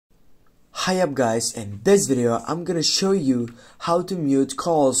Hi up guys, in this video I'm gonna show you how to mute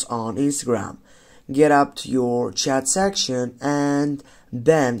calls on Instagram. Get up to your chat section and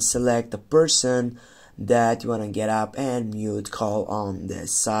then select the person that you wanna get up and mute call on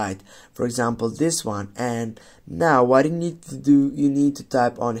this site. For example, this one. And now what you need to do, you need to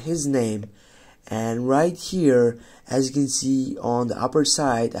type on his name, and right here, as you can see on the upper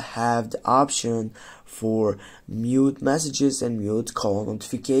side, I have the option for mute messages and mute call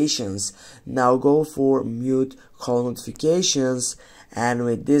notifications. Now go for mute call notifications, and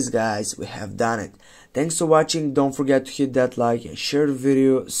with this guys we have done it. Thanks for watching. Don't forget to hit that like and share the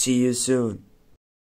video. See you soon.